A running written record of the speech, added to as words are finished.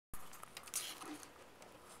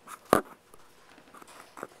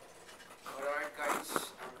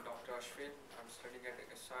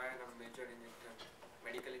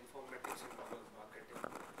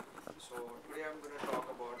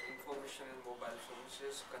mobile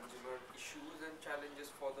services, consumer issues and challenges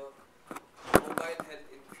for the mobile health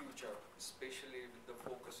in future, especially with the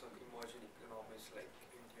focus on emerging economies like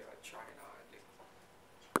India, China, and like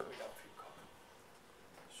Mid Africa.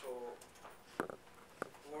 So,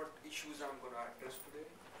 what issues I'm gonna address today?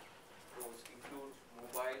 Those include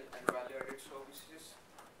mobile and value-added services,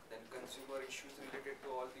 then consumer issues related to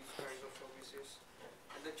all these kinds of services,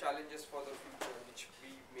 and the challenges for the future which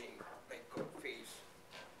we may face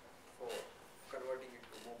for converting it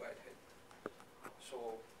to mobile health.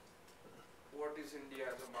 So, what is India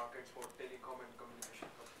as a market for telecom and communication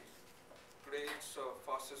companies? Today, it's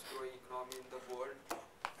fastest growing economy in the world,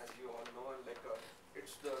 as you all know, and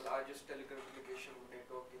it's the largest telecommunication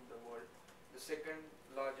network in the world, the second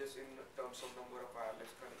largest in terms of number of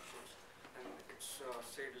wireless connections, and it's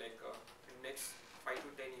said in next 5 to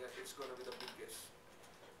 10 years it's going to be the biggest.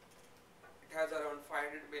 It has around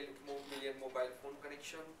 500 million mobile phone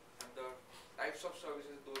connection, and the types of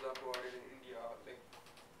services those are provided in India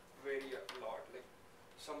vary a lot. Like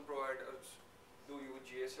some providers do use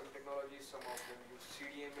GSM technology, some of them use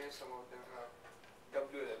CDMA, some of them have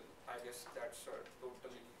WLL. I guess that's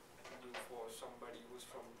totally new for somebody who's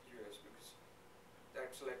from US, because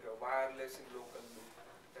that's like a wireless in local loop.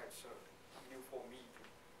 That's new for me too.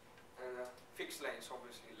 And fixed lines,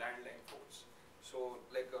 obviously landline phones. So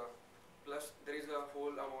plus there is a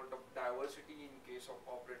whole amount of diversity in case of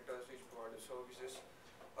operators which provide the services.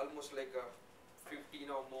 Almost 15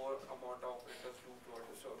 or more amount of operators do provide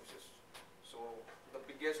the services. So the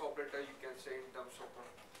biggest operator you can say in terms of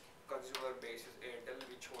consumer base is Airtel,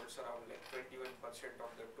 which holds around 21%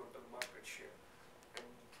 of the total market share. And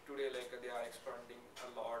today they are expanding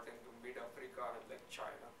a lot into Mid Africa and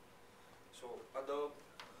China. So other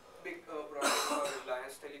big providers are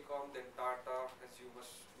Reliance Telecom, then Tata, as you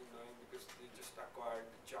must be knowing because they just acquired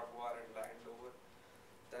Jaguar and Land Rover.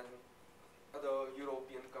 Then other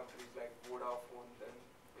European companies like Vodafone, then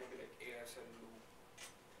maybe ASL Loop.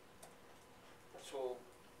 So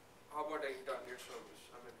how about the internet service?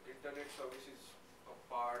 I mean, internet service is a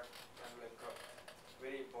part and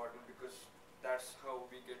very important, because that's how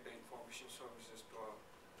we get the information services to our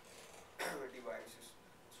devices.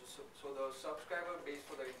 So the subscriber base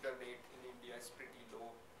for the internet in India is pretty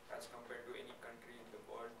low as compared to any country in the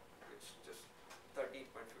world. It's just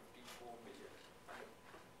 13.54 million. I mean,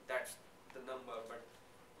 that's the number, but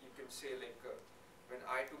you can say when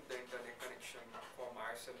I took the internet connection for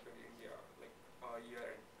myself in India a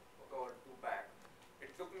year or two back,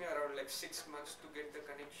 it took me around 6 months to get the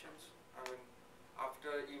connections. I mean,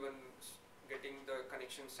 after even getting the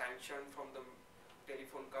connection sanctioned from the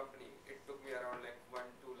telephone company, it took me around 1.5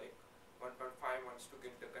 months to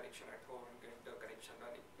get the connection at home and get the connection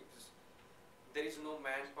running, because there is no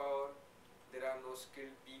manpower, there are no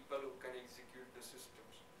skilled people who can execute the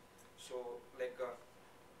systems. So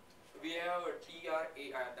we have a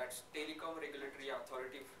TRAI, that's Telecom Regulatory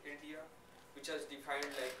Authority of India, which has defined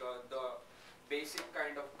the basic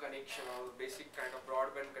kind of connection or basic kind of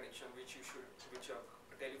broadband connection which a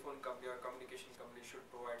telephone company or communication company should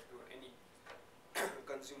provide to any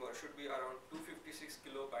consumer. Should be around 256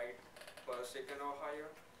 kilobyte per second or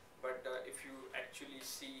higher, but if you actually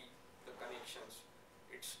see the connections,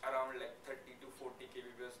 it's around 30 to 40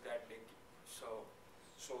 kbps that they give. So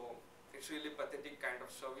it's really pathetic kind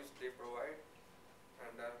of service they provide.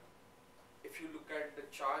 And if you look at the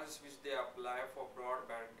charges which they apply for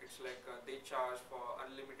broadband, it's they charge for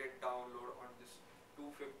unlimited download on this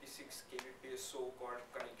 256 kbps so-called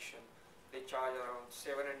connection. They charge around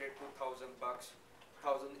 700 to 1000 bucks,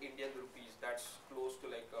 1000 Indian rupees. That's close to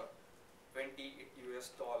 $20 US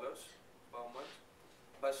per month.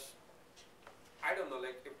 But I don't know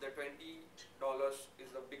if the $20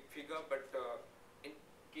 is a big figure, but in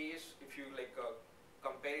case if you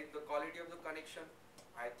compare the quality of the connection,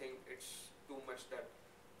 I think it's too much that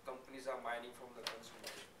companies are mining from the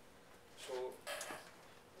consumers. So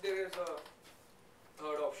there is a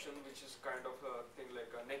third option, which is kind of a thing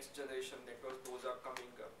next generation networks. Those are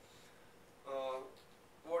coming up.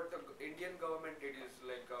 What the Indian government did is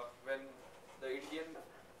when the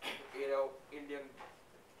Indian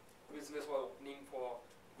business was opening for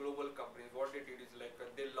global companies, what they did is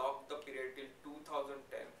they locked the period till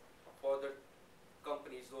 2010 for the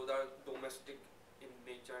companies those are domestic in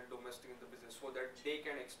nature and domestic in the business, so that they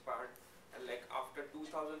can expand. And after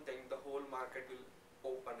 2010 the whole market will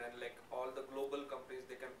open, and all the global companies,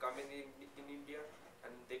 they can come in India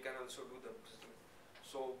and they can also do the business.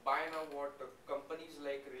 So by now what companies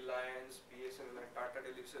like Reliance, BSNL and Tata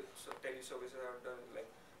Teleservices have done,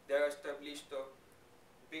 they have established a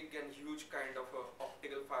big and huge kind of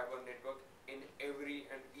optical fiber network in every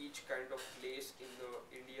and each kind of place in the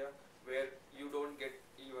India, where you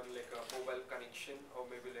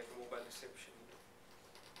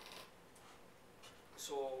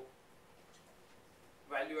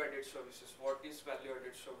value-added services. What is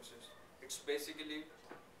value-added services? It's basically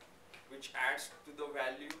which adds to the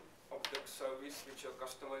value of the service which your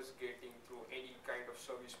customer is getting through any kind of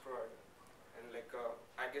service provider. And like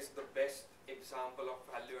I guess the best example of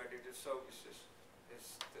value-added services is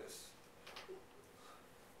this.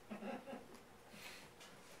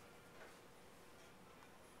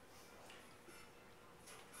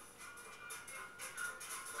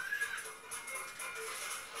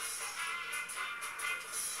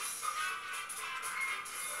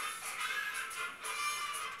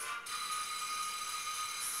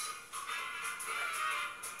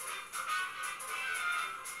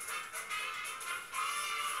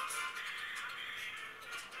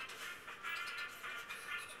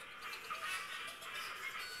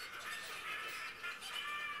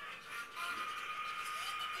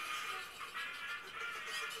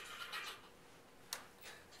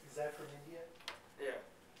 Is that from India? Yeah,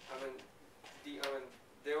 I mean,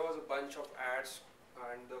 there was a bunch of ads,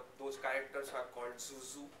 and those characters are called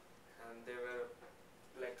Zuzu, and they were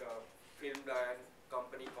like filmed by a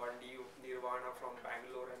company called Nirvana from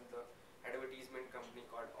Bangalore, and the advertisement company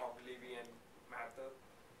called Ogilvy and Mather,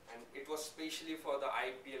 and it was specially for the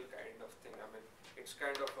IPL kind of thing. I mean, it's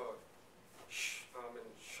kind of a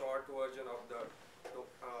short version of the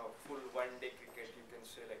full one-day cricket. You can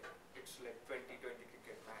say like it's like 2020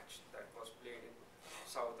 cricket match that was played in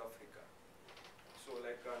South Africa. So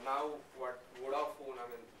like now what Vodafone, I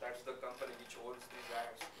mean that's the company which owns these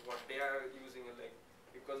ads. What they are using is like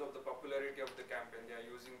because of the popularity of the campaign, they are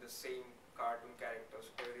using the same cartoon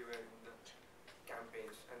characters everywhere in the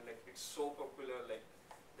campaigns, and like it's so popular, like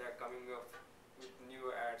they are coming up with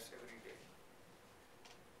new ads every day.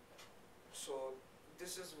 So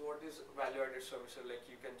this is what is value-added services. Like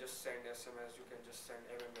you can just send SMS, you can just send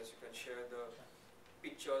MMS, you can share the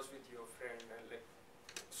pictures with your friend, and like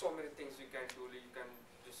so many things you can do. You can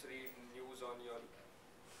just read news on your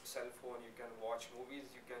cell phone, you can watch movies,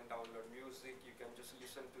 you can download music, you can just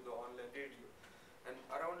listen to the online radio. And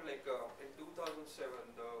around like in 2007,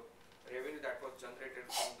 the revenue that was generated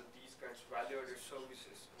from these kinds of value-added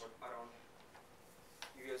services was around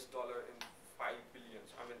US dollar in 5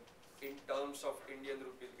 billions. I mean, in terms of Indian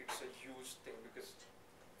rupees, it's a huge thing, because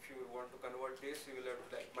if you want to convert this, you will have to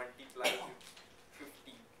like multiply with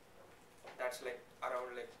 50. That's like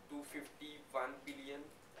around like 251 billion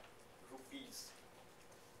rupees.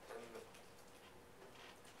 And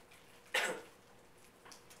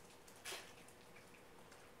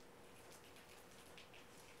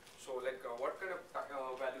so like what kind of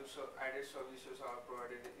value added services are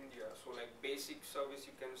provided in India? So like basic service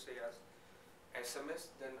you can say as SMS,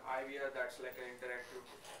 then IVR, that's like an interactive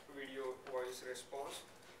video voice response.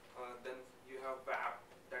 Then you have WAP,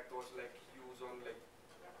 that was like used on like,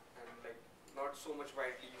 and like not so much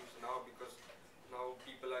widely used now, because now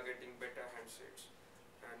people are getting better handsets.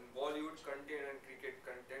 And Bollywood content and cricket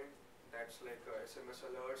content, that's like SMS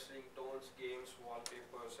alerts, ringtones, games,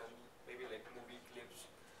 wallpapers, and maybe like movie clips.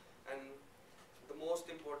 And the most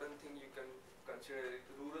important thing you can consider is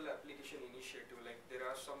rural application initiative. Like there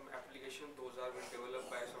are some applications, those are been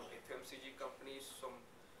developed by some FMCG companies, some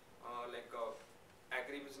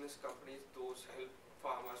agribusiness companies. Those help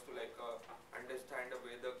farmers to like understand the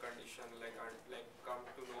weather condition, like come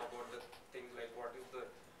to know about the things like what is the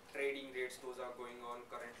trading rates those are going on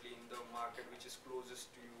currently in the market which is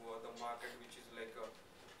closest to you, or the market which is like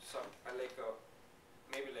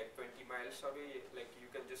maybe like 20 miles away. Like you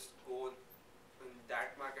can just go in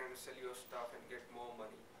that market and sell your stuff and get more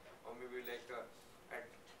money, or maybe like at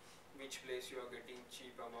which place you are getting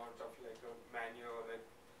cheap amount of like manure, like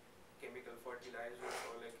chemical fertilizers,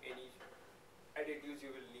 or like any additives you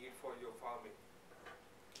will need for your farming.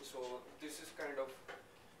 So this is kind of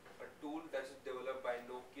a tool that is developed by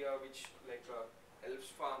Nokia, which like helps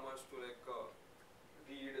farmers to like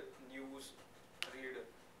read news, read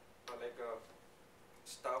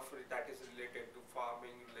stuff that is related to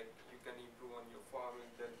farming. Like you can improve on your farming,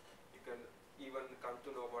 then you can even come to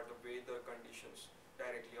know about the weather conditions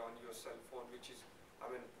directly on your cell phone, which is, I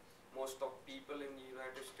mean, most of people in the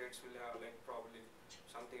United States will have like probably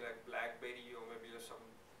something like BlackBerry, or maybe some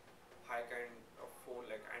high kind of phone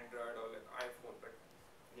like Android or like iPhone. But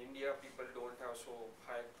in India, people don't have so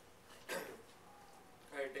high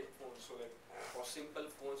high tech phones. So like for simple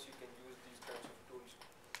phones, you can use these kinds of tools.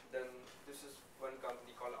 Then this is one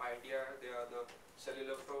company called Idea. They are the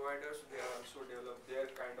cellular providers. They are also develop their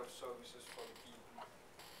kind of services for the people.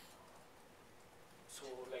 So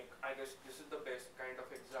like I guess this is the best kind of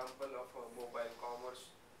example of mobile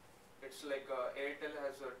commerce. It's like Airtel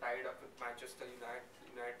has tied up with Manchester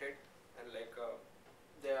United, and like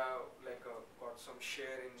they are like got some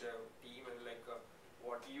share in the team, and like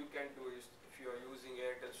what you can do is, if you are using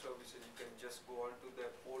Airtel services, you can just go onto the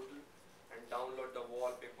portal and download the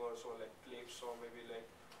wallpapers or like clips, or maybe like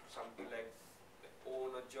something like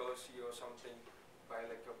own a jersey or something by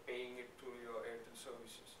like paying it through your Airtel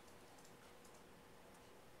services.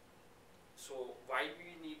 So why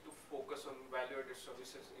we need to focus on value-added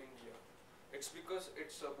services in India? It's because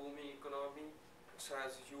it's a booming economy. It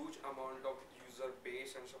has huge amount of user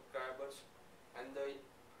base and subscribers, and the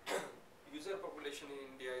user population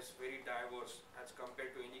in India is very diverse as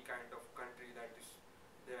compared to any kind of country that is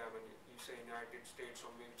there. I mean, you say United States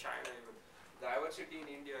or maybe China even. Diversity in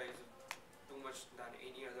India is too much than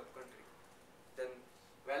any other country. Then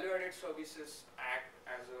value-added services act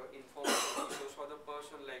as a information resource for the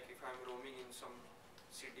person. Like if I'm roaming in some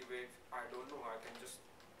city where I don't know, I can just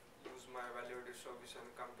use my value-added service and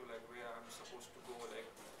come to like where I'm supposed to go, like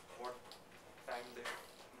what time the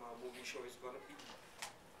movie show is gonna be.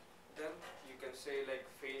 Then you can say like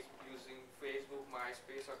using Facebook,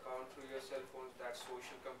 MySpace account through your cell phones, that's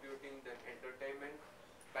social computing. Then entertainment,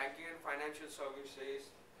 banking and financial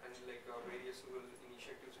services, and like various rural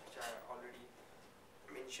initiatives which I already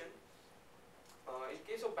mentioned. In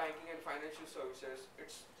case of banking and financial services,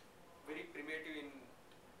 it's very primitive in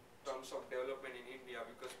terms of development in India,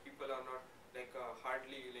 because people are not like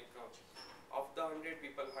hardly like of the 100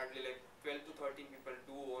 people, hardly like 12 to 13 people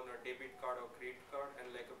do own a debit card or credit card,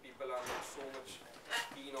 and like people are like so much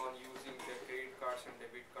keen on using their credit cards and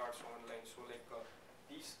debit cards online. So like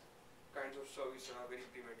these kinds of services are very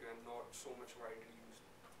primitive and not so much widely used.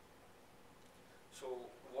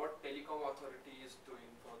 So what telecom authority is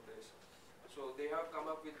doing for this? So they have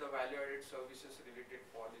come up with the value-added services related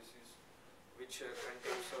policies, which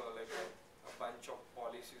contains like a bunch of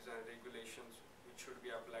policies and regulations which should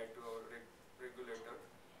be applied to our regulator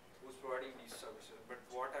who's providing these services. But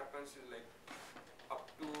what happens is like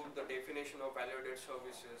up to the definition of value-added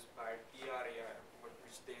services by TRAI,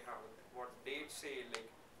 which they have, what they say like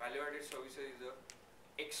value-added services is a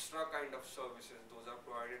extra kind of services. Those are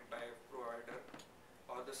provided by a provider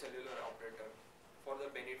or the cellular operator for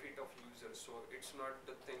the benefit of users. So it's not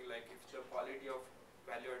the thing like if the quality of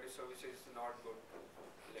value-added services is not good,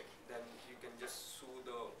 like then you can just sue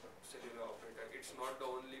the cellular operator. It's not the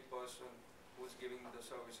only person who's giving the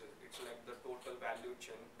services. It's like the total value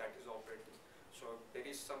chain that is operating. So there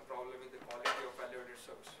is some problem with the quality of value-added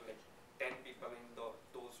services, like 10 people in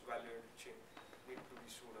those value-added chain need to be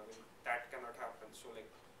sued. I mean, that cannot happen. So like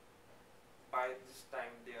by this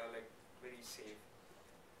time they are like very safe.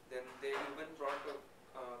 Then they even brought a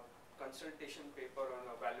consultation paper on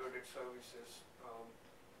value-added services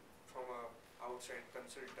from a outside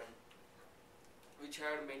consultant, which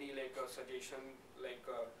had many like a suggestion like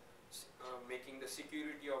making the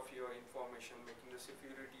security of your information, making the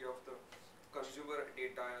security of the consumer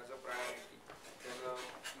data as a priority. Then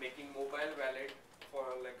making mobile wallet for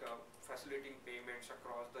like facilitating payments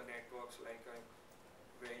across the networks, like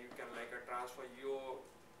where you can like transfer your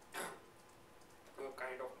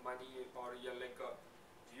kind of money or your like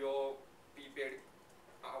your prepaid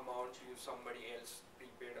amount to somebody else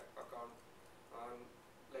prepaid account.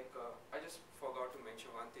 Like I just forgot to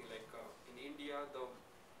mention one thing, like in India the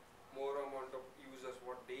more amount of users,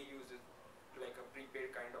 what they use is like a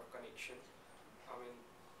prepaid kind of connection. I mean,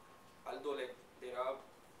 although like there are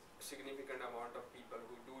significant amount of people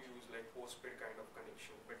who do use like postpaid kind of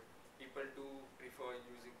connection, but people do prefer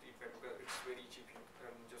using prepaid because it's very cheap. You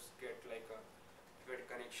can just get like a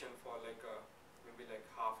connection for like maybe like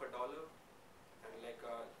 $50, and like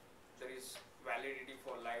there is validity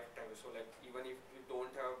for lifetime. So like even if you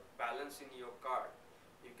don't have balance in your card,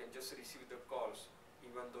 you can just receive the calls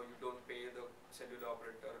even though you don't pay the cellular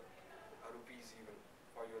operator rupees even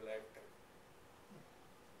for your lifetime.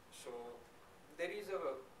 So there is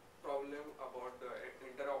a problem about the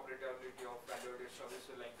interoperability of value-added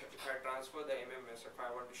services. Like if I transfer the MMS, if I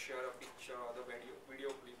want to share a picture or the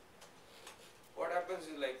video clip, what happens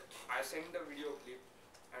is like I send the video clip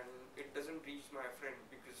and it doesn't reach my friend,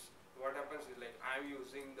 because what happens is like I'm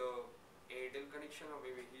using the Airtel connection or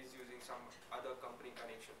maybe he's using some other company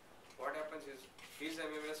connection. What happens is his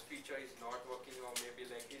MMS feature is not working, or maybe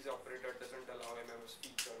like his operator doesn't allow MMS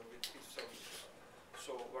feature with his services.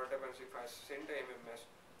 So what happens if I send the MMS,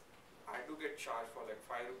 I do get charged for like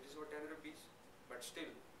 5 rupees or 10 rupees, but still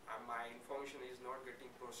my information is not getting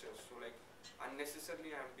processed. So like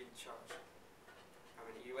unnecessarily I'm being charged. I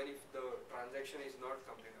mean, even if the transaction is not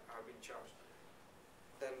complete, I've been charged.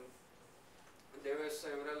 Then there were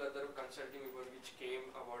several other consulting people which came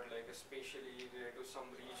about, like especially related to some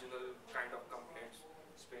regional kind of complaints,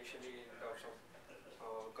 especially in terms of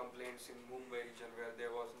complaints in Mumbai region where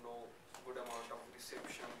there was no good amount of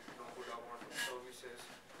reception, no good amount of services,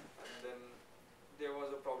 and then there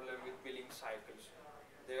was a problem with billing cycles.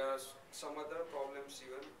 There are some other problems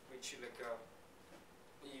even which you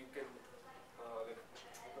can like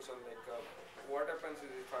focus on what happens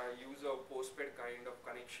is if I use a postpaid kind of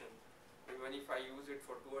connection, even if I use it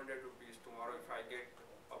for 200 rupees, tomorrow if I get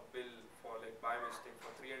a bill for like by mistake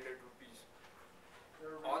for 300 rupees,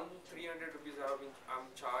 on 300 rupees I'm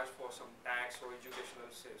charged for some tax or educational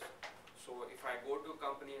cess. So if I go to a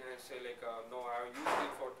company and I say no, I used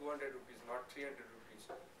it for 200 rupees, not 300 rupees,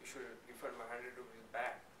 you should refund my 100 rupees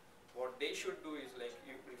back. What they should do is like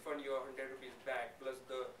you refund your 100 rupees back plus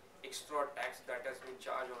the extra tax that has been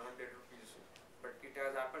charged on 100 rupees. But it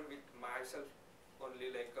has happened with myself only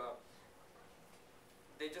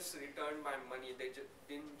they just returned my money. They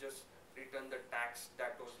didn't just return the tax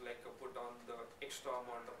that was put on the extra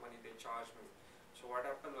amount of money they charged me. So what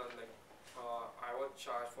happened was I was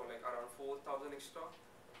charged for around 4,000 extra.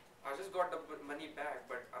 I just got the money back,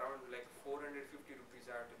 but around 450 rupees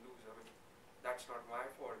I had to lose. I mean, that's not my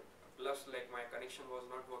fault. Plus my connection was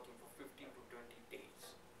not working for 15 to 20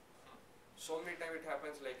 days. So many times it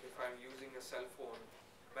happens if I'm using a cell phone,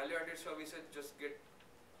 value-added services just get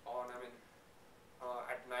on. I mean,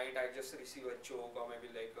 at night I just receive a joke or maybe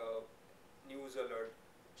a news alert.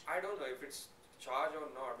 I don't know if it's charged or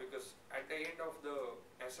not, because at the end of the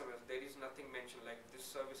SMS there is nothing mentioned like this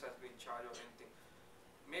service has been charged or anything.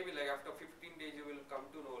 Maybe after 15 days you will come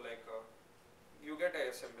to know you get a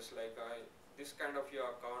SMS this kind of your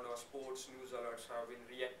account or sports news alerts have been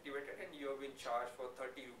reactivated and you have been charged for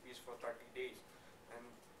 30 rupees for 30 days. And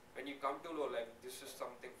when you come to know this is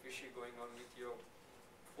something fishy going on with your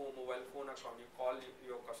mobile phone account, you call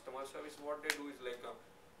your customer service. What they do is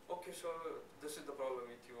okay, so this is the problem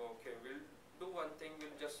with you. Okay, we'll do one thing,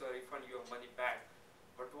 we'll just refund your money back.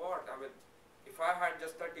 But what? I mean, if I had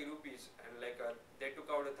just 30 rupees and they took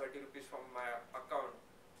out the 30 rupees from my account,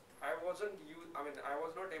 I was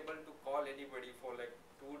not able to call anybody for 2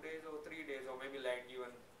 days or 3 days or maybe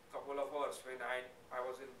even couple of hours when I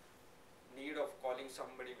was in need of calling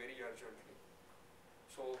somebody very urgently.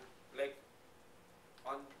 So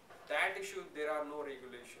on that issue there are no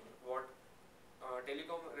regulation. What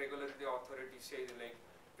Telecom Regulatory Authority says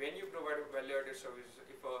when you provide value-added services,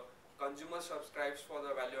 if a consumer subscribes for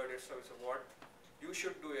the value-added service, what you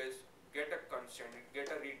should do is get a consent,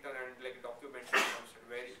 get a return and document the consent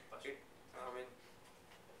where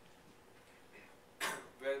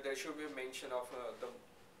where there should be a mention of the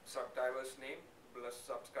subscriber's name plus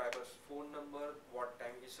subscriber's phone number, what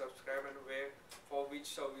time he subscribed and where, for which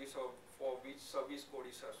service or for which service code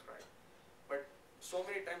he subscribed. But so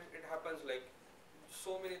many times it happens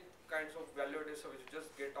so many kinds of value-added services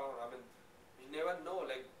just get on. I mean, you never know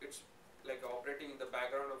it's operating in the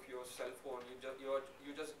background of your cell phone. You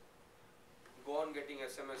just go on getting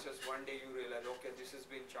SMSs. One day you realize, okay, this is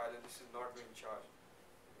being charged and this is not being charged.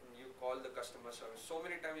 And you call the customer service. So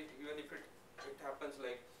many times, even if it happens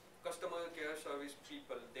customer care service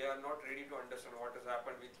people, they are not ready to understand what has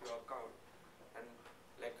happened with your account. And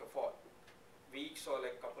for weeks or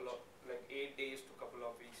couple of 8 days to couple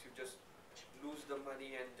of weeks, you just lose the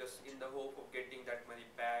money and just in the hope of getting that money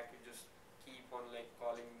back, you just keep on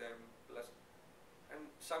calling them plus, and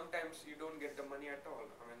sometimes you don't get the money at all.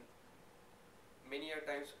 I mean, many a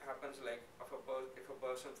times happens if a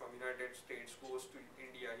person from United States goes to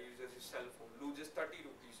India, he uses his cell phone, loses 30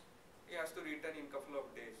 rupees, he has to return in couple of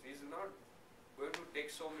days. He's not going to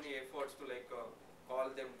take so many efforts to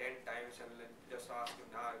call them 10 times and just ask him,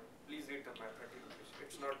 please return my 30 rupees.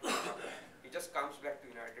 It's not going to happen. He just comes back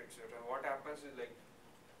to United States, and what happens is the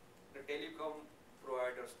telecom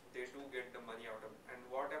providers, they do get the money out of it. And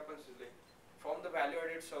what happens is from the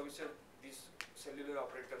value-added services these cellular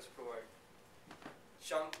operators provide,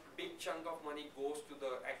 big chunk of money goes to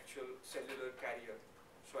the actual cellular carrier.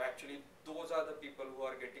 So actually those are the people who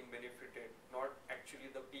are getting benefited, not actually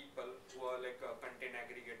the people who are content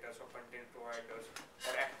aggregators or content providers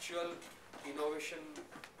or actual innovation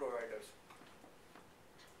providers.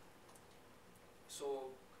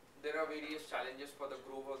 So there are various challenges for the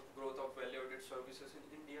growth of value-added services in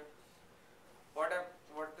India. What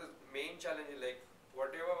the main challenge is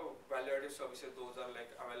whatever value-added services those are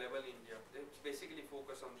available in India, they basically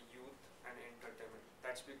focus on the youth and entertainment.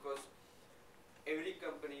 That's because every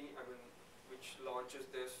company, which launches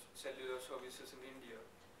this cellular services in India,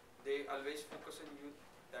 they always focus on youth.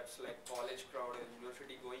 That's college crowd and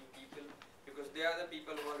university going people, because they are the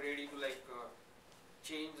people who are ready to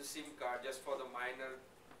change the SIM card just for the minor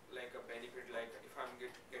a benefit. If I'm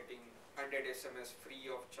getting 100 SMS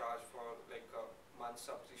free of charge for a month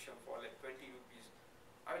subscription for 20 rupees,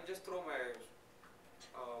 I will just throw my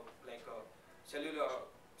like a cellular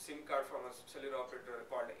SIM card from a cellular operator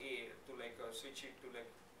called A to like switch it to like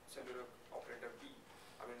cellular operator B.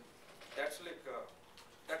 I mean, that's like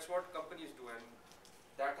that's what companies do, and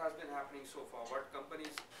that has been happening so far. What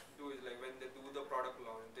companies do is like when they do the product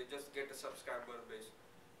launch, they just get a subscriber base,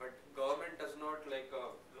 but government does not like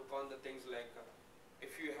look on the things like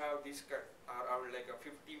if you have these are like a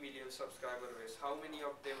 50 million subscriber base, how many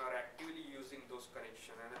of them are actively using those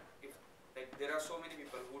connections? And if like there are so many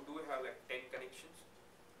people who do have like 10 connections,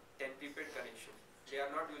 10 prepaid connections, they are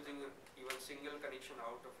not using even single connection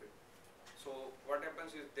out of it. So what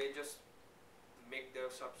happens is they just make their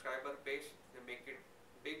subscriber base, they make it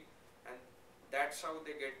big, and that's how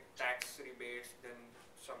they get tax rebates, then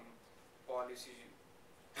some policy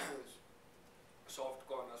soft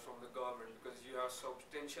corners from the government, because you have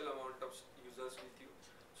substantial amount of users with you,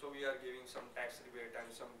 so we are giving some tax rebate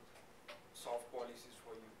and some soft policies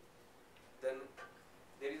for you. Then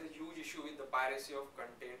there is a huge issue with the piracy of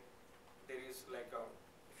content. There is like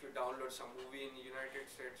if you download some movie in the United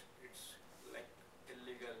States, it's like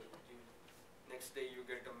illegal. Next day you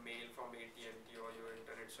get a mail from AT&T or your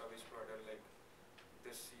internet service provider like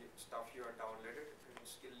this stuff you are downloaded and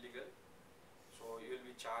it's illegal, so you will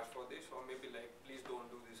be charged for this, or maybe like please don't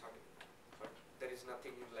do this again. But there is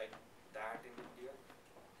nothing like that in India.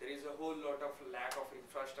 There is a whole lot of lack of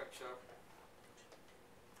infrastructure.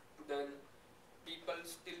 Then people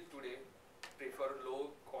still today prefer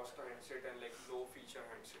low cost handset and like low feature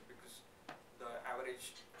handset, because the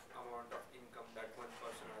average amount of income that one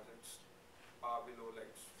person has, it's below like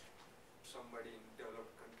somebody in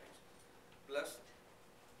developed countries. Plus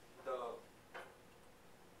the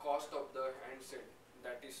cost of the handset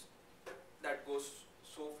that goes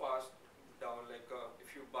so fast down, like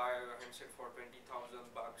if you buy a handset for 20,000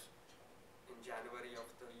 bucks in January of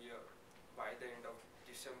the year, by the end of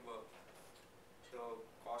December the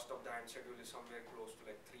cost of the handset will be somewhere close to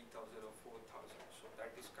like 3,000 or 4,000. So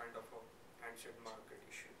that is kind of a handset market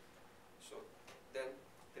issue. So then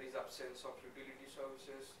there is absence of utility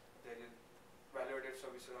services. There is value-added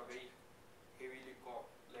services are very heavily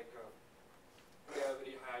they are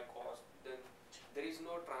very high cost. Then there is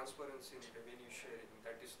no transparency in revenue sharing.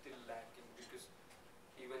 That is still lacking, because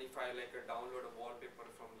even if I like download a wallpaper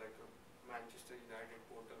from like a Manchester United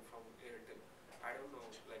portal from Airtel, I don't know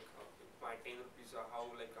like my 10 rupees are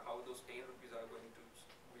how those 10 rupees are going to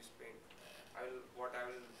be spent. What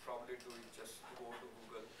I will probably do is just go to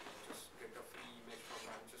Google, just get a free image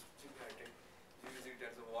from Manchester United, use it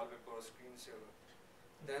as a wallpaper or screensaver.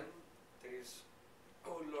 Then there is a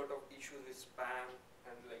whole lot of issues with spam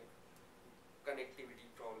and like connectivity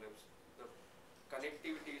problems. The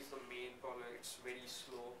connectivity is the main problem. It's very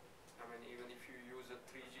slow. I mean, even if you use a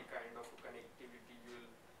 3G kind of connectivity, you will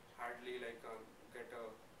hardly like get a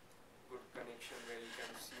good connection where you can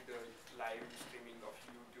see the live streaming of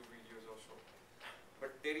YouTube videos also.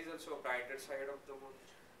 But there is also a brighter side of the moon,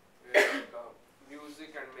 where like,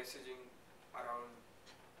 music and messaging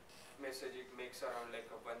makes around like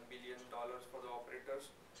a $1 billion for the operators.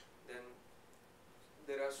 Then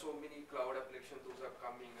there are so many cloud applications those are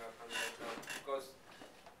coming up, and like because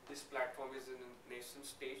this platform is in a nascent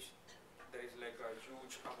stage, there is like a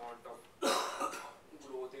huge amount of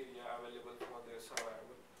growth area available for their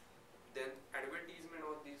survival. Then advertisement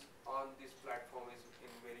on this platform is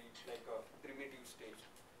in very like a primitive stage.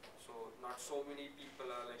 So not so many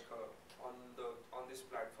people are like on this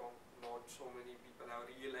platform. Not so many people have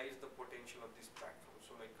realized the potential of this platform.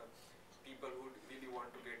 So like people who really want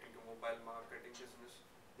to get into mobile marketing business,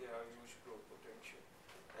 they have huge growth potential.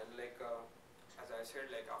 And like as I said,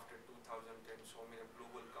 like after 2010, so many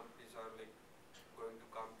global companies are like going to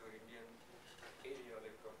come to Indian area.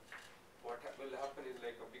 Like what will happen is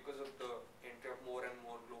like because of the entry of more and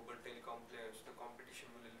more global telecom players, the competition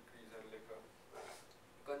will increase, and like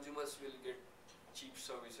consumers will get cheap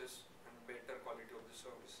services and better quality of the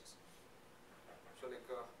services. So like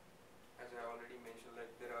as I already mentioned,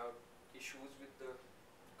 like there are issues with the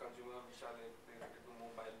consumer which are like related to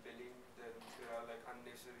mobile billing. Then there are like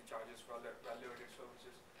unnecessary charges for value-added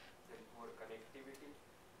services, then poor connectivity,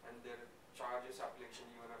 and their charges application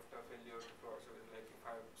even after failure to provide service. Like if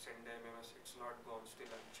I send the MMS, it's not gone,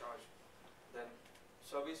 still I'm charged. Then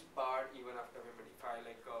service barred even after payment. If I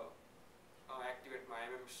like activate my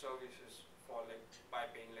MMS services for like by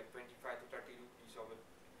paying like 25 to 30 rupees of it,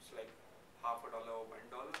 it's like half a dollar or $1.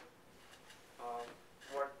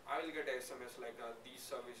 What I will get a SMS like these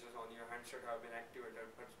services on your handset have been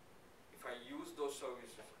activated, but if I use those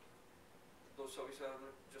services are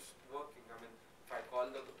not just working. I mean, if I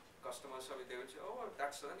call the customer service, they will say, oh,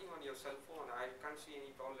 that's running on your cell phone, I can't see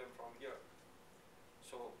any problem from here.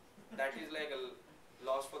 So that is like a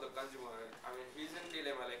loss for the consumer. I mean, he's in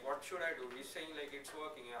dilemma, like what should I do? He's saying like it's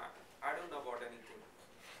working. I don't know about anything.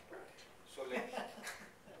 So like,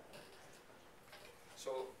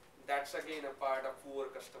 so that's again a part of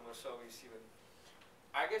poor customer service even.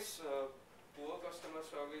 I guess poor customer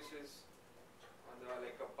service is on the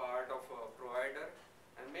like a part of a provider,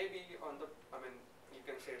 and maybe on the, I mean, you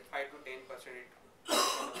can say 5 to 10%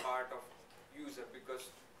 on the part of user,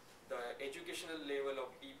 because the educational level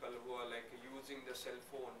of people who are like using the cell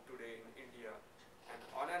phone today in India, and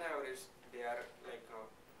on an average they are like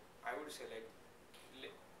I would say like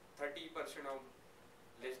 30% of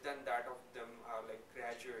less than that of them are like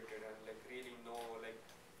graduated and like really know like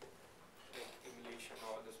English and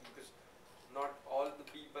all this, because not all the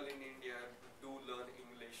people in India do learn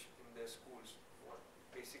English in their schools. What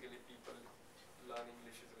basically people learn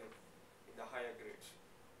English is like in the higher grades.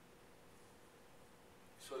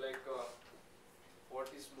 So like what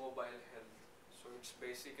is mobile health? So it's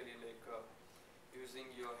basically like using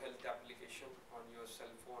your health application on your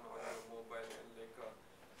cell phone or your mobile, and like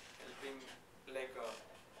helping like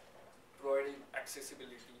providing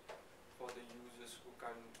accessibility for the users who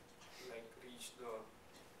can like reach the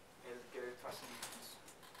healthcare facilities.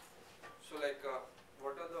 So like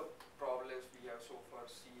what are the problems we have so far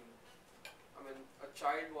seen? I mean, a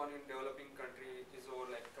child born in developing country is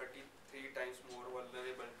over like 33 times more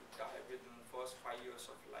vulnerable to die within the first 5 years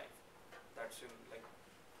of life. That's in like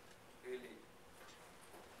really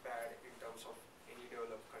bad in terms of any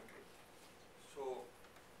developed country. So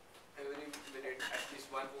every minute at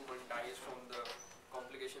least one woman dies from the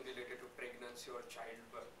complication related to pregnancy or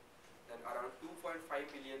childbirth. Then around 2.5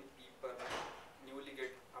 million people newly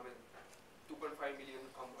get, I mean 2.5 million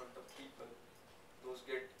amount of people, those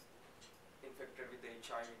get infected with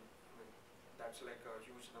HIV. I mean, that's like a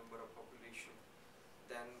huge number of population.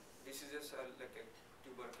 Then diseases are like a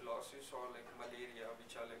tuberculosis or like malaria,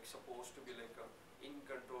 which are like supposed to be like in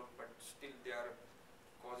control, but still they are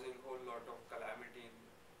causing a whole lot of calamity in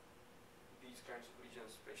these kinds of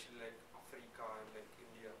regions, especially like Africa and like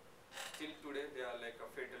India. Still today they are like a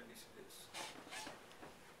fatal diseases,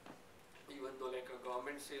 even though like a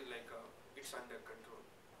government says like it's under control.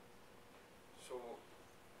 So,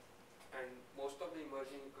 and most of the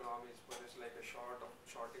emerging economies, there is like a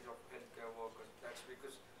shortage of healthcare workers. That's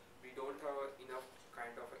because we don't have enough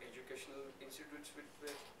kind of educational institutes with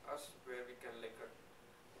us where we can like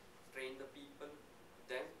train the people.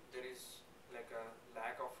 Then there is like a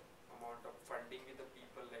lack of amount of funding with the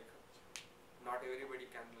people. Like not everybody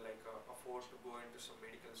can like afford to go into some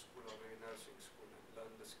medical school or maybe nursing school and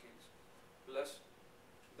learn the skills. Plus,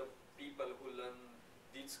 the people who learn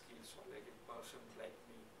these skills, or like a person like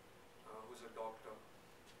me, who's a doctor,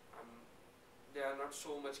 they are not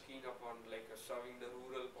so much keen upon like serving the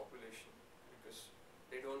rural population, because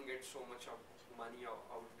they don't get so much of money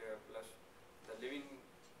out there. Plus, the living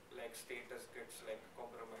like status gets like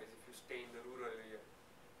compromised if you stay in the rural area,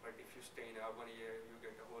 but if you stay in urban area, you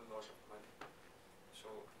get a whole lot of money. So,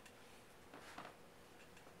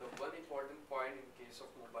 the one important point in case of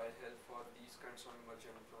mobile health for these kinds of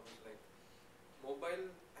emerging economies, like mobile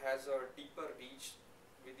has a deeper reach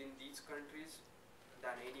within these countries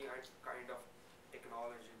than any kind of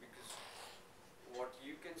technology, because what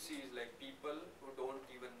you can see is like people who don't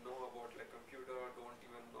even know about like computer or don't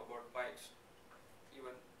even know about bikes.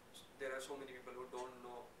 Even there are so many people who don't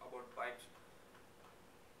know about bikes.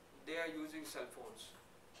 They are using cell phones,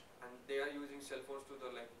 and they are using cell phones to the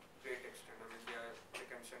like great extent. I mean, they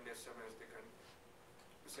can send SMS, they can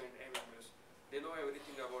send MMS. They know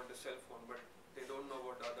everything about the cell phone, but they don't know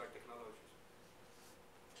about the other technologies.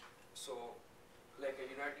 So, like a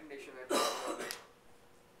United Nations had like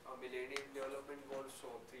a Millennium Development Goals,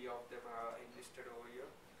 so 3 of them are enlisted over here.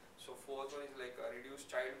 So fourth one is like reduce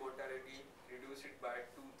child mortality, reduce it by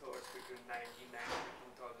 2/3 between 1990 to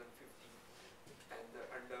 2015, and the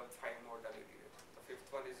under 5 mortality rate. The fifth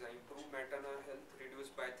one is improve maternal health,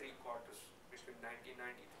 reduced by 3/4 between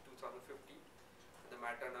 1990 to 2015, and the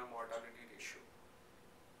maternal mortality ratio.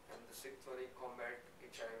 And the sixth one is combat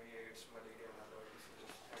HIV, AIDS, malaria, and other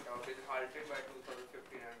diseases, and have been halted by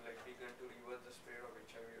 2015 and like begun to reverse the spread of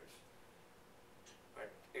HIV, AIDS.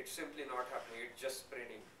 But it's simply not happening. It's just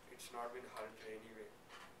spreading. It's not been halted anyway.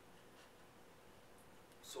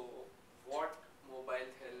 So what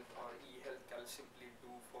mobile health or e-health can simply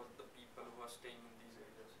do for the people who are staying in these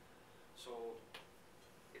areas? So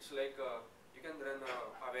it's like you can run a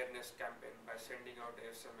awareness campaign by sending out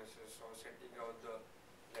SMSs or sending out the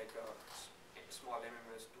like small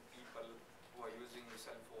MMS to people who are using the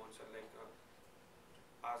cell phones, and like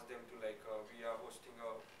ask them to like we are hosting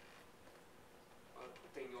a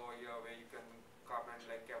thing over here where you can come and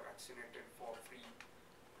like get vaccinated for free.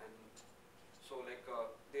 And so like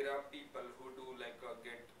there are people who do like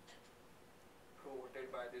get promoted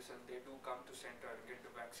by this, and they do come to center and get the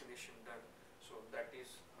vaccination done. So that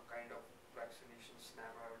is a kind of vaccination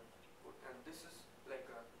snap I would put. And this is like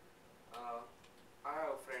a I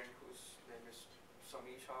have a friend whose name is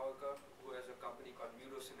Samir Shavakar, who has a company called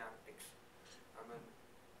Neurosynaptics. I mean,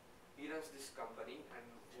 he runs this company, and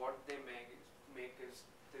what they make is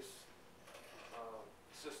this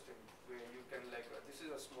system where you can like this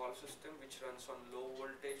is a small system which runs on low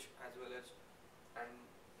voltage as well as, and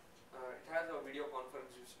it has a video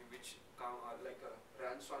conference system which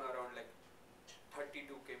runs on around like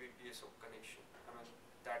 32 kbps of connection. I mean,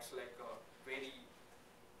 that's like a very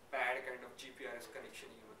bad kind of GPRS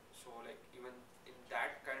connection even. So like even in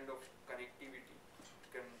that kind of connectivity, you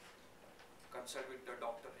can consult with the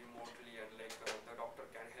doctor remotely, and like the doctor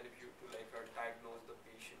can help you to like diagnose the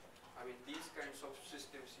patient. I mean, these kinds of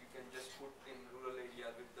systems you can just put in rural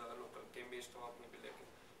areas with the local chemist, or maybe like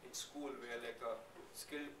in school where like a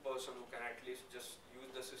skilled person who can at least just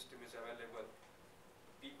use the system is available.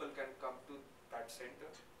 People can come to that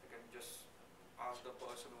center. They can just ask the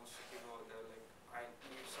person who's sitting over there like, I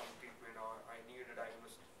need some treatment or I need a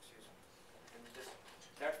diagnosis, and just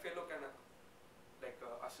that fellow can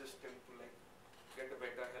assist him to like get a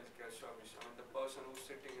better healthcare service. I mean, the person who's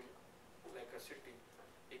sitting in like a city,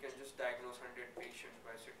 he can just diagnose 100 patients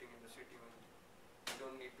by sitting in the city only. You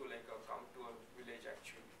don't need to like come to a village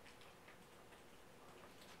actually.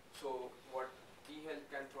 So what e-health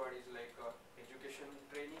can provide is like education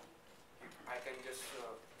training. I can just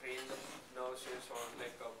train the nurses or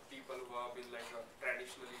like people who have been like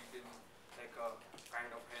traditionally been like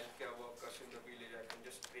kind of healthcare workers in the village. I can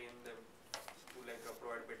just train them to like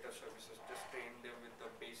provide better services. Just train them with the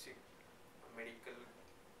basic medical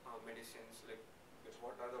medicines, like with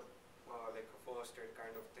what are the like first aid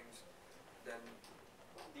kind of things. Then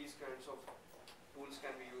these kinds of tools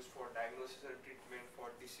can be used for diagnosis and treatment,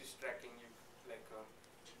 for disease tracking. You like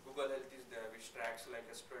Google Health is there, which tracks like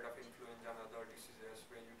a spread of influenza and other diseases,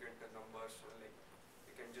 where you get the numbers, and like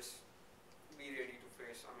you can just be ready to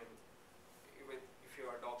face. I mean, even if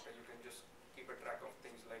you're a doctor, you can just keep a track of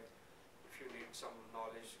things like if you need some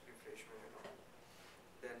knowledge refreshment and all.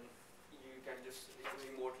 Then you can just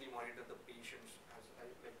remotely monitor the patients as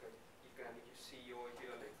you can see over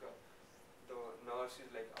here like the nurse is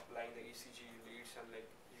like applying the ECG leads, and like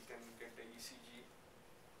you can get the ECG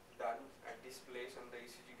done at this place, and the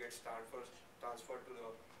ECG gets transferred to the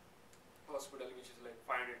hospital, which is like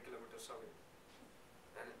 500 kilometers away,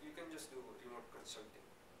 and you can just do remote consulting.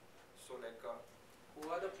 So like who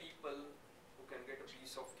are the people who can get a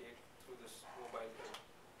piece of cake through this mobile health?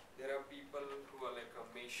 There are people who are like a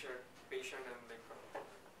patient and like a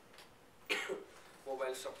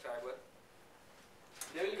mobile subscriber.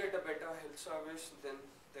 They will get a better health service. Then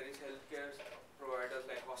there is healthcare providers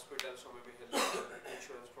like hospitals or maybe health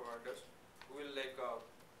insurance providers who will like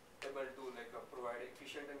able to like provide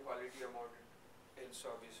efficient and quality amount health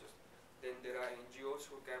services. Then there are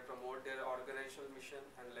NGOs who can promote their organizational mission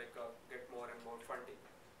and like get more and more funding.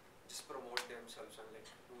 Just promote themselves and like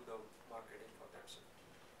do the marketing for themselves.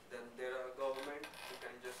 Then there are government who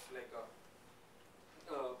can just like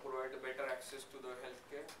provide better access to the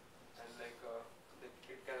healthcare, and like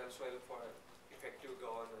it can also help for effective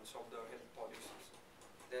governance of the health policies.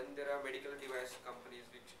 Then there are medical device companies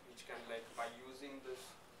which can like by using this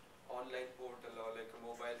online portal or like a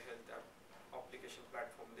mobile health application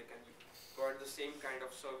platform, they can provide the same kind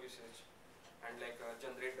of services and like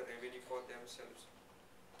generate the revenue for themselves.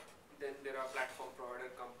 Then there are platform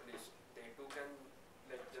provider companies, they too can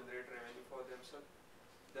like generate revenue for themselves.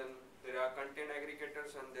 Then there are content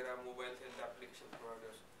aggregators and there are mobile health application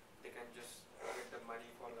providers. They can just get the money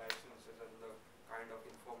for licenses and the kind of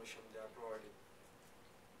information they are providing.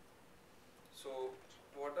 So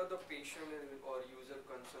what are the patient or user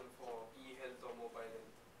concern for e-health or mobile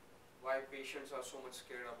health? Why patients are so much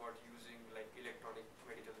scared about using like electronic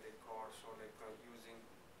medical records or like using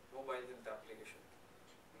mobile health application?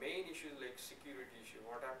 Main issue is like security issue.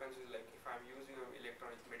 What happens is like if I'm using an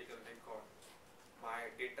electronic medical record,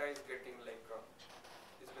 my data is getting like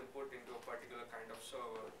it's been put into a particular kind of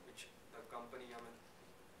server which the company, I mean,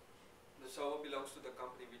 the server belongs to the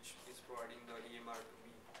company which is providing the EMR to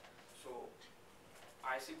me. So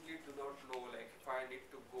I simply do not know like if I need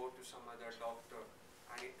to go to some other doctor,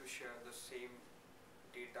 I need to share the same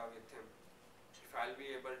data with him. If I'll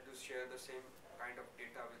be able to share the same kind of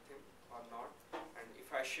data with him or not, and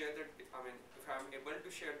if I share the, if I'm able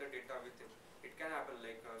to share the data with him, it can happen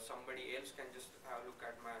like somebody else can just have a look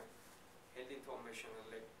at my health information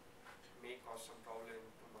and like may cause some problem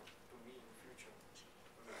to me in future.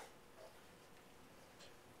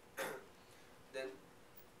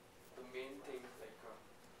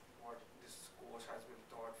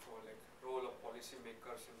 policy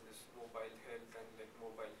makers in this mobile health and like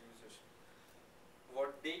mobile users.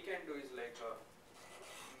 What they can do is like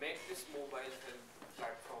make this mobile health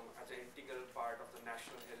platform as an integral part of the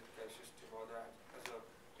national healthcare system, or as a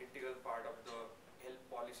integral part of the health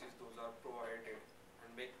policies those are provided, and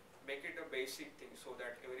make it a basic thing so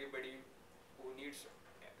that everybody who needs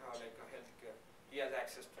like a healthcare, he has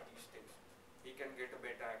access to these things. He can get a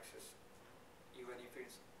better access even if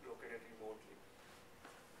it's located remotely.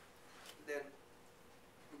 Then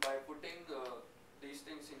by putting these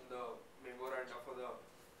things in the memoranda for the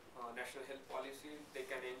national health policy, they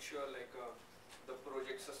can ensure like the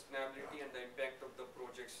project sustainability and the impact of the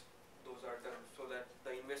projects those are done, so that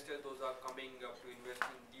the investors those are coming up to invest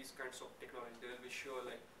in these kinds of technology, they will be sure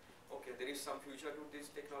like, okay, there is some future to these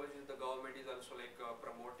technologies, the government is also like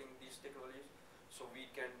promoting these technologies, so we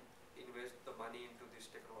can invest the money into this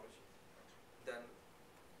technology. Then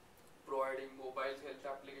providing mobile health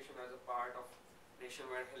application as a part of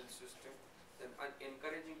nationwide health system. Then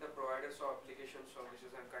encouraging the providers of application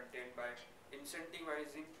services and content by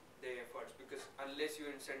incentivizing their efforts, because unless you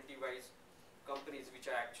incentivize companies which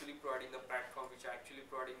are actually providing the platform, which are actually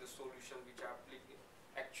providing the solution, which are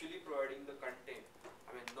actually providing the content,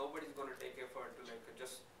 I mean nobody's going to take effort to like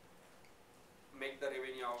just make the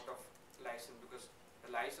revenue out of license, because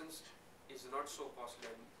the license is not so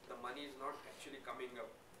costly and the money is not actually coming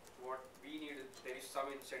up. What we need is there is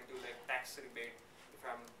some incentive like tax rebate. If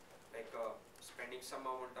I'm like spending some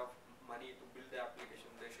amount of money to build the application,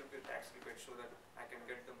 there should be a tax rebate so that I can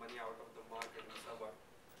get the money out of the market and survive.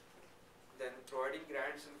 Then providing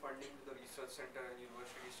grants and funding to the research center and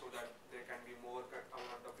universities so that there can be more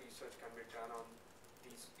amount of research can be done on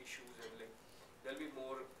these issues, and like there'll be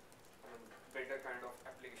more better kind of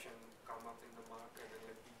application come up in the market, and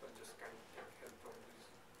like people just can get help from this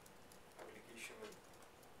application and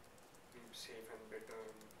be safe and better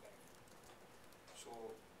in life.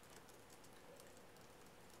 So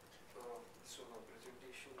so my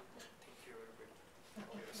presentation, thank you everybody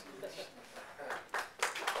for your listening.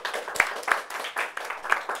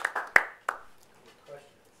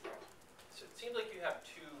 So it seems like you have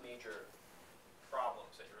two major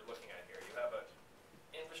problems that you're looking at here. You have an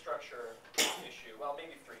infrastructure issue, well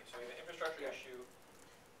maybe three. So you have an infrastructure issue,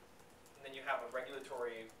 and then you have a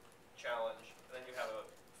regulatory challenge, and then you have a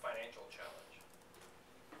financial challenge.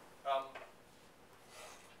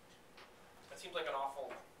 It seems like an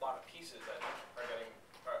awful lot of pieces that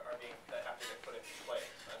that have to get put into place.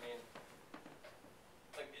 I mean,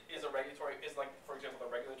 like for example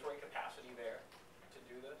the regulatory capacity there to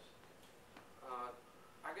do this?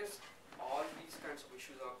 I guess all these kinds of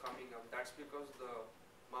issues are coming up. That's because the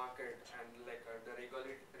market and like the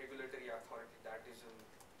regulatory authority that is in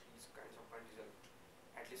these kinds of countries,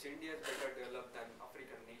 at least India is better developed than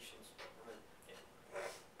African nations.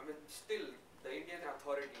 I mean still the Indian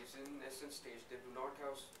authorities in nascent stage, they do not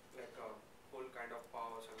have like a whole kind of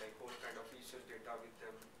powers and like whole kind of research data with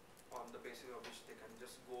them on the basis of which they can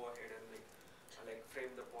just go ahead and like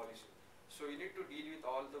frame the policy. So you need to deal with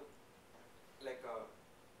all the like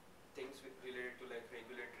things related to like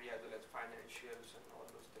regulatory as well as financials and all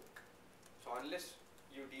those things. So unless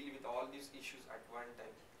you deal with all these issues at one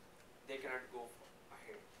time, they cannot go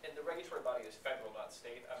ahead. And the regulatory body is federal, not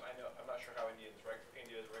state. I'm not sure how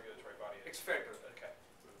India's regulatory body is. It's federal. Okay.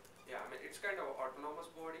 Yeah, I mean it's kind of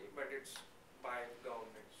autonomous body, but it's by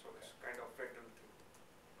government, so Okay. it's kind of federal thing.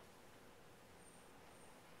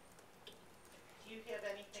 Do you have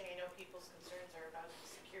anything, I know people's concerns are about the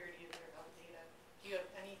security of their health data. Do you have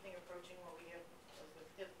anything approaching what we have with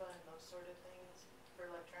HIPAA and those sort of things for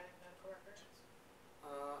electronic medical records?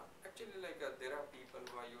 Actually, like there are people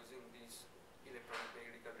who are using these electronic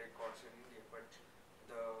medical records in India, but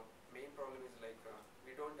the main problem is like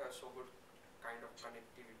we don't have so good kind of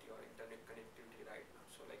connectivity or internet connectivity right now.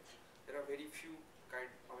 So like there are very few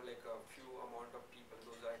few amount of people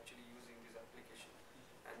those are actually using this application,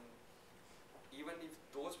 and even if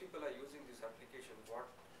those people are using this application, what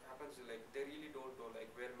happens is like they really don't know like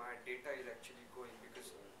where my data is actually going,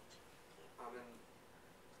 because I mean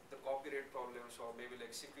the copyright problems or maybe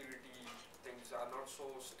like security things are not so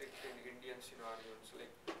strict in Indian scenarios.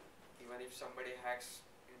 Like even if somebody hacks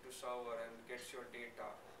into server and gets your data,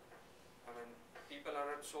 I mean people are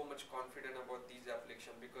not so much confident about these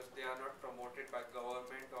applications because they are not promoted by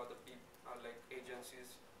government or the like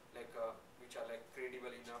agencies like which are like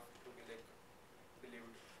credible enough to be like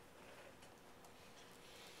believed.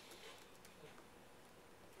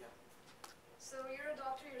 Yeah. So you're a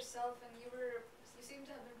doctor yourself, and you seem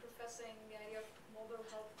to have been professing the idea of mobile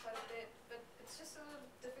health quite a bit, but it's just a little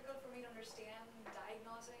difficult for me to understand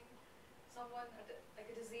diagnosing someone like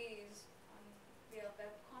a disease on via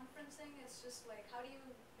web conferencing. It's just like, how do you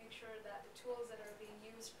make sure that the tools that are being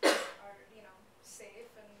used are, you know,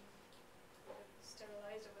 safe and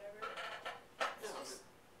sterilized or whatever? It's Yeah, just,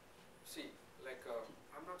 see, like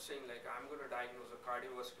I'm not saying like I'm gonna diagnose a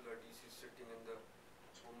cardiovascular disease sitting in the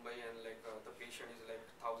Mumbai and like the patient is like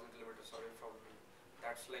 1,000 kilometers away from me.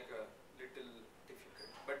 That's like a little difficult,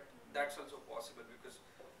 but that's also possible because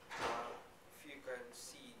if you can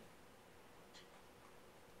see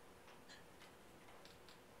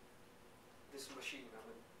this machine, I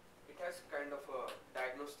mean, it has kind of a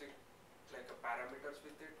diagnostic like a parameters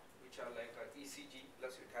with it, which are like a ECG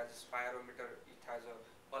plus it has a spirometer, it has a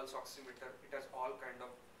pulse oximeter, it has all kind of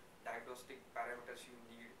diagnostic parameters you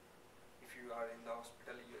need if you are in the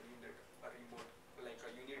hospital. You need a remote, like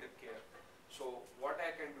you need a care. So what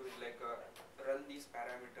I can do is like run these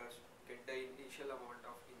parameters, get the initial amount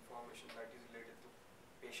of information that is related to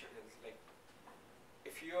patient health. Like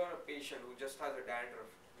if you are a patient who just has a dandruff,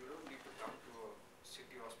 you don't need to come to a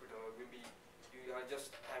city hospital, or maybe you are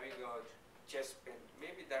just having a chest pain.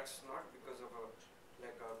 Maybe that's not because of a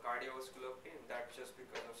like a cardiovascular pain, that's just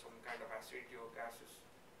because of some kind of acidity or gases.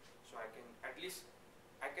 So I can at least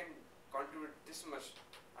I can contribute this much.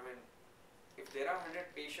 I mean, if there are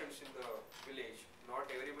 100 patients in the village, not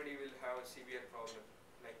everybody will have a severe problem.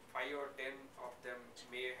 Like 5 or 10 of them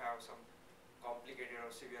may have some complicated or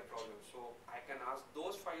severe problems. So I can ask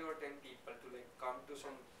those 5 or 10 people to like come to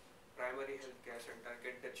some primary health care center,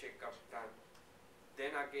 get the checkup done.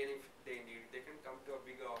 Then again, if they need, they can come to a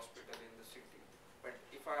bigger hospital in the city. But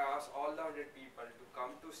if I ask all the 100 people to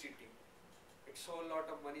come to city, it's a lot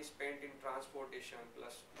of money spent in transportation,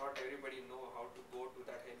 plus not everybody know how to go to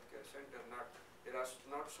that healthcare center. There are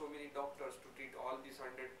not so many doctors to treat all these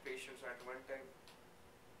 100 patients at one time.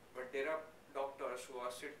 But there are doctors who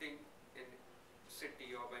are sitting in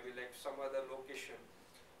city or maybe like some other location.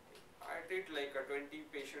 I treat like 20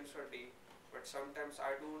 patients a day, but sometimes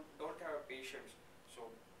I don't have patients. So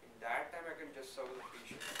in that time I can just serve the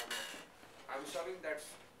patients. I mean, I'm serving that's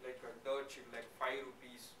like a dirt cheap, like 5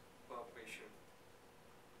 rupees per patient.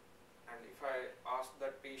 And if I ask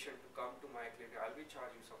that patient to come to my clinic, I'll be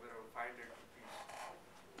charging somewhere around 500 rupees.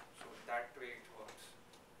 So that way it works.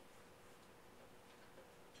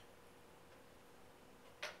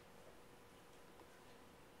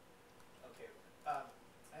 Okay,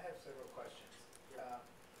 I have several questions.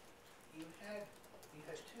 You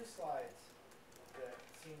had two slides that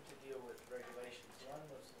seemed to deal with regulations. One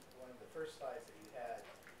of the first slides that you had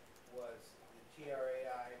was the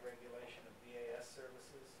TRAI regulation of BAS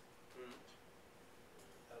services. Mm.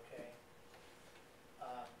 Okay.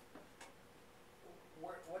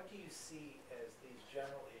 What do you see as these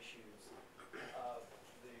general issues of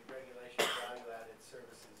the regulation of value-added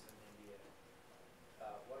services in India?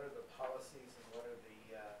 What are the policies and what are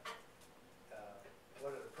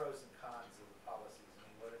the pros and cons of the policies? I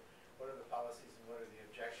mean, what are the policies and what are the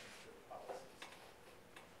objections to the policies?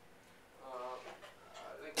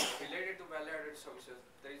 Like related to value-added services,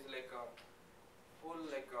 there is like a whole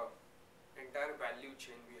like a entire value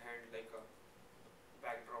chain behind like a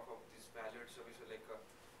backdrop of this valued services. Like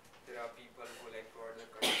there are people who like provide the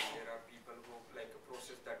content, there are people who like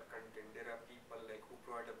process that content, there are people like who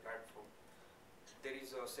provide a platform. There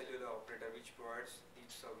is a cellular operator which provides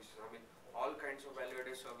these services. I mean, all kinds of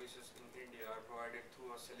value-added services in India are provided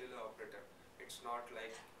through a cellular operator. It's not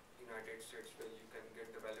like United States where you can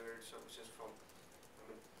get the value-added services from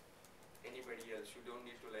anybody else. You don't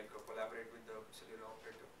need to like collaborate with the cellular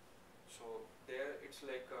operator. So there it's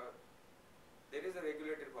like there is a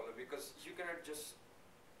regulatory problem because you cannot just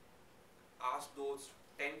ask those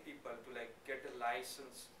 10 people to like get a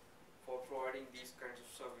license for providing these kinds of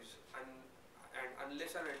services, and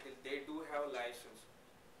unless and until they do have a license,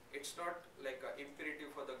 it's not like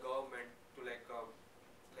imperative for the government to like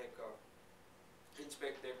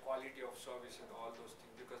inspect their quality of service and all those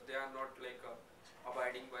things, because they are not like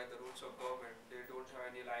abiding by the rules of government. They don't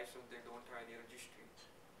have any license, they don't have any registry.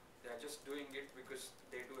 They are just doing it because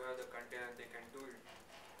they do have the content and they can do it.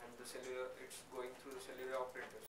 And the cellular, it's going through the cellular operators.